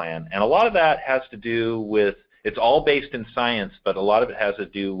care plan. And a lot of that has to do with, it's all based in science, but a lot of it has to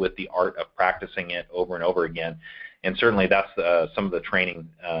do with the art of practicing it over and over again. And certainly that's some of the training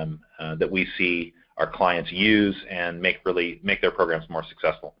that we see our clients use and make their programs more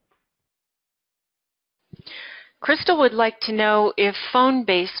successful. Crystal would like to know if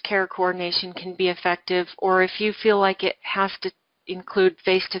phone-based care coordination can be effective, or if you feel like it has to include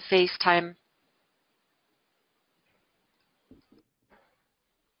face-to-face time.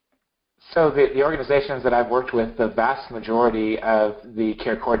 So the organizations that I've worked with, the vast majority of the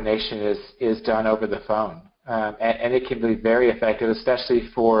care coordination is done over the phone, and it can be very effective, especially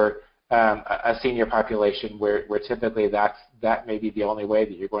for a senior population where typically that may be the only way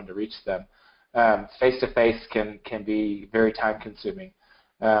that you're going to reach them. Face-to-face can be very time-consuming.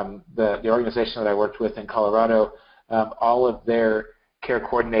 The organization that I worked with in Colorado, all of their care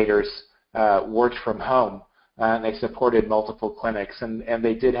coordinators worked from home, and they supported multiple clinics, and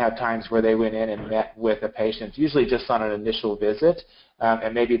they did have times where they went in and met with a patient, usually just on an initial visit,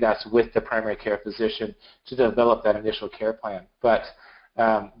 and maybe that's with the primary care physician to develop that initial care plan. But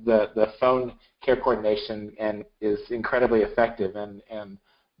the phone care coordination is incredibly effective, and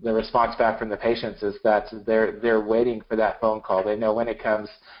the response back from the patients is that they're waiting for that phone call. They know when it comes,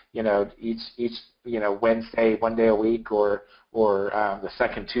 each Wednesday, one day a week, or the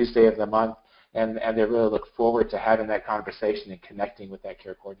second Tuesday of the month, and they really look forward to having that conversation and connecting with that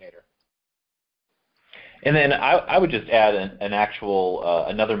care coordinator. And then I would just add an actual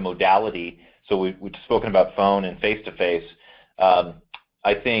another modality. So we've spoken about phone and face-to-face.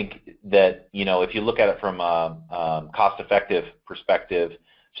 I think that if you look at it from a cost-effective perspective,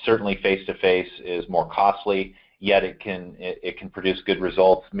 certainly face-to-face is more costly, yet it can produce good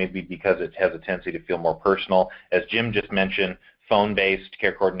results, maybe because it has a tendency to feel more personal. As Jim just mentioned, phone-based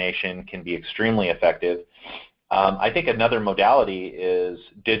care coordination can be extremely effective. I think another modality is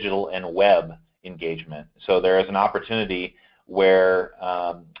digital and web engagement. So there is an opportunity where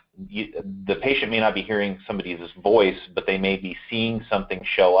the patient may not be hearing somebody's voice, but they may be seeing something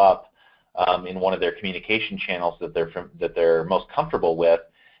show up in one of their communication channels that they're most comfortable with,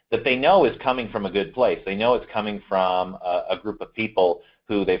 that they know is coming from a good place. They know it's coming from a group of people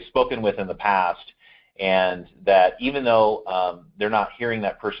who they've spoken with in the past, and that even though they're not hearing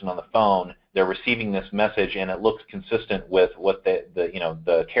that person on the phone, they're receiving this message, and it looks consistent with what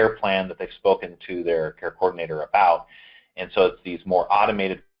the care plan that they've spoken to their care coordinator about. And so it's these more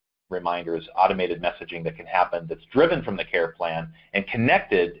automated reminders, automated messaging that can happen that's driven from the care plan and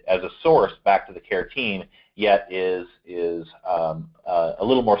connected as a source back to the care team, yet is a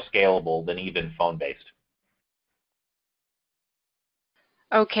little more scalable than even phone-based.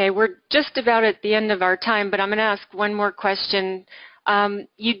 Okay, we're just about at the end of our time, but I'm going to ask one more question.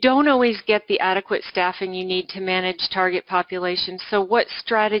 You don't always get the adequate staffing you need to manage target populations, so what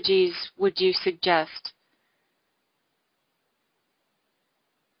strategies would you suggest?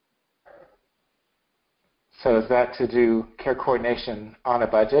 So is that to do care coordination on a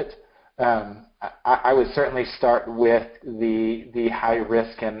budget? I would certainly start with the high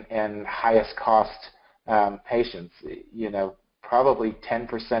risk and highest cost patients. Probably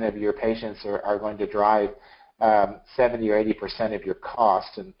 10% of your patients are going to drive 70 or 80% of your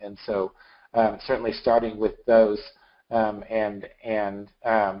cost, and so certainly starting with those and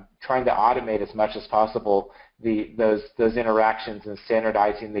trying to automate as much as possible those interactions and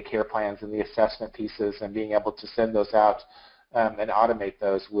standardizing the care plans and the assessment pieces and being able to send those out and automate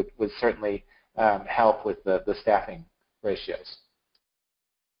those would certainly help with the staffing ratios.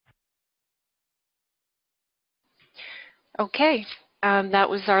 Okay, that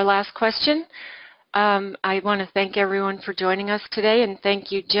was our last question. I want to thank everyone for joining us today, and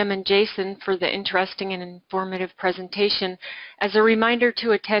thank you, Jim and Jason, for the interesting and informative presentation. As a reminder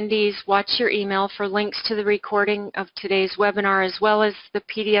to attendees, watch your email for links to the recording of today's webinar as well as the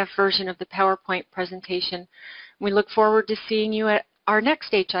PDF version of the PowerPoint presentation. We look forward to seeing you at our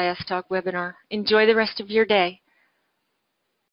next HIS Talk webinar. Enjoy the rest of your day.